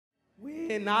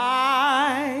when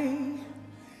I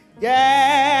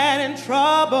get in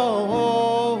trouble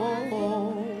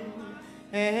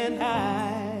and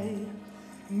I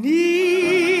need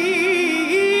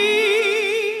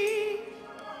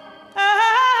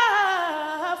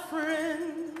a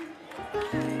friend,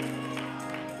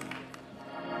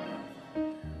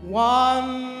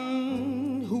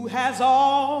 one who has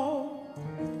all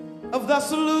of the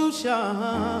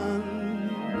solutions,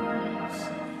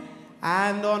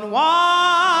 and on one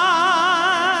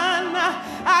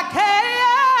I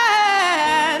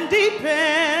can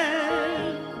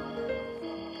depend.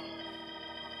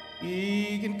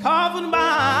 He can comfort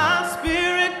my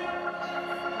spirit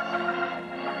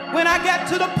when I get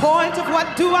to the point of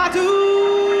what do I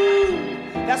do.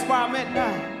 That's where I'm at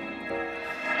now.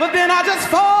 But then I just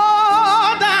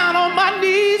fall down on my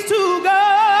knees to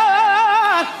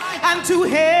God, and to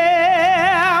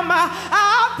Him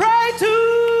I pray to.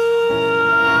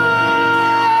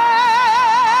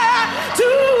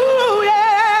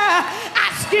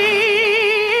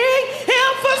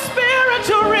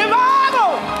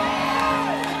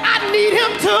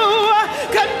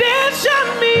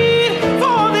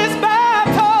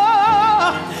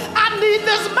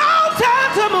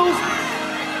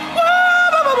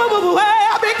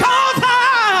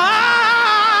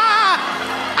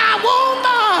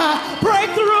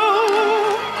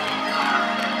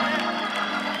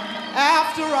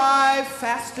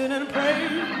 Fasted and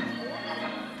prayed,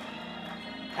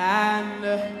 and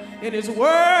in His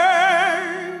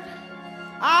word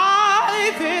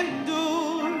I've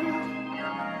endured.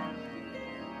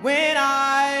 When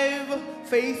I've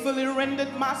faithfully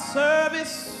rendered my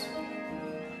service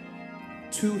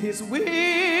to His will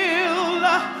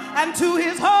and to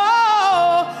His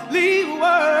holy word.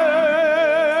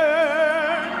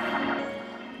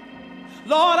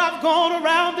 Lord, I've gone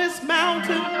around this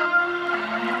mountain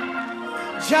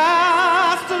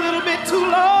just a little bit too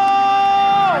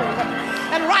long,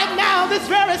 and right now, this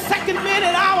very second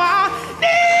minute hour, I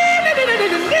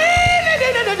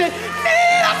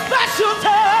need a special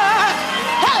touch,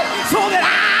 hey, so that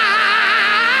I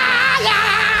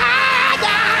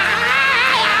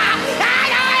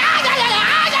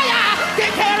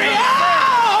can carry on.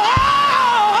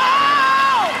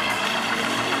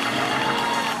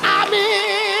 I'm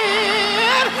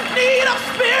in need of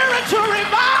spiritual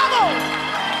revival.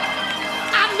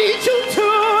 Need you to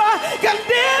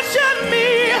condition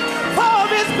me for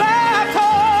this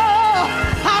battle.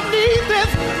 I need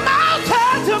this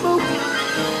mountain to move.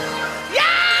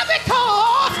 Yeah,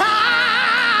 because I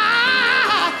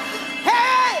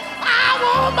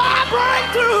want my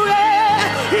breakthrough.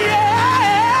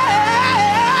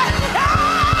 Oh,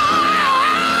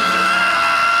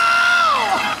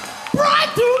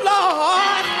 breakthrough,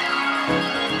 Lord.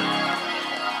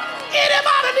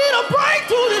 Anybody need a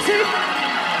breakthrough this evening?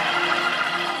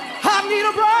 I need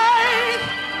a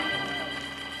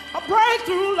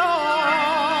breakthrough,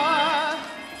 Lord,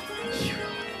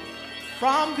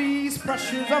 from these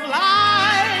pressures of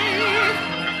life.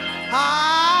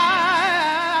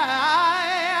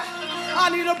 I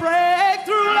need a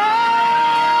breakthrough, Lord.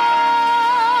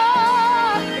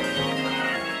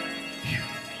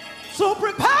 So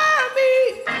prepare me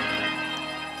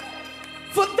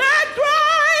for that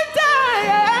great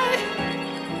day,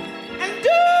 and do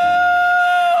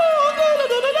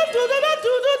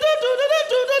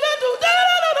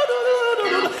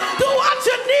what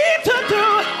you need to do.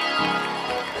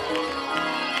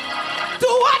 Do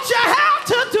what you have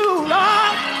to do,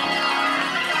 Lord.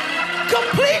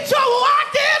 Complete your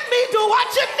work in me. Do what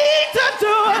you need to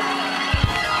do.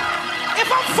 If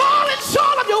I'm falling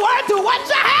short of your word, do what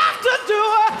you have to do.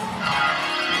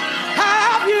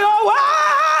 Have your way.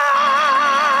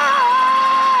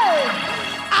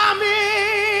 I'm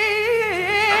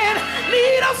in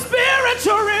need of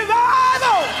spiritual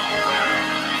revival.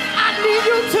 I need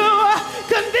you to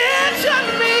condition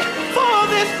me for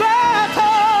this battle.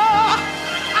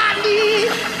 I need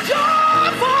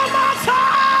joy for my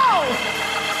soul.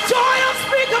 Joy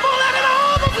unspeakable, let it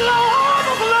overflow,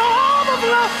 overflow,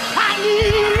 overflow. I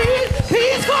need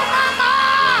peace for my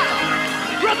mind.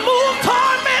 Remove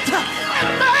torment and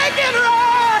make it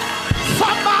right.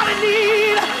 Somebody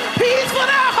need peace for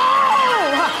their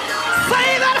home.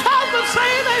 Say that husband,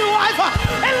 say that wife,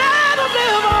 and let them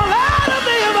live on, let them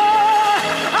live on.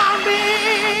 I'm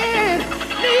in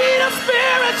need of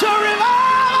spiritual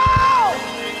revival.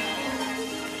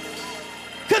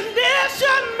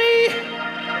 Condition me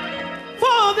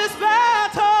for this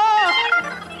battle.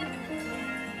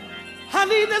 I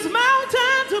need this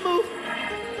mountain to move.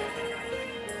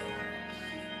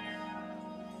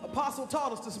 Apostle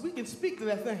taught us this. We can speak to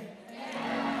that thing.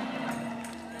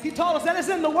 He told us that it's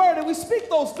in the word, and we speak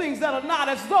those things that are not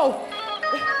as though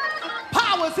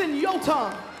power's in your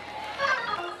tongue.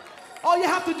 All you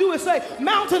have to do is say,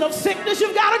 mountain of sickness,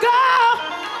 you've got to go.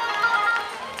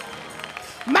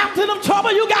 Mountain of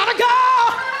trouble, you got to go.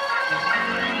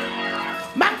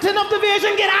 Mountain of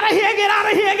division, get out of here, get out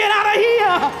of here, get out of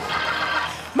here.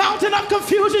 Mountain of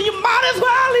confusion, you might as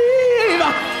well leave.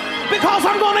 Because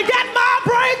I'm going to get my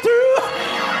breakthrough.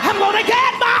 I'm going to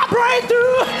get my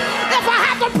breakthrough. If I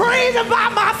have to praise him by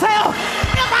myself,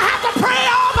 if I have to pray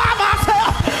all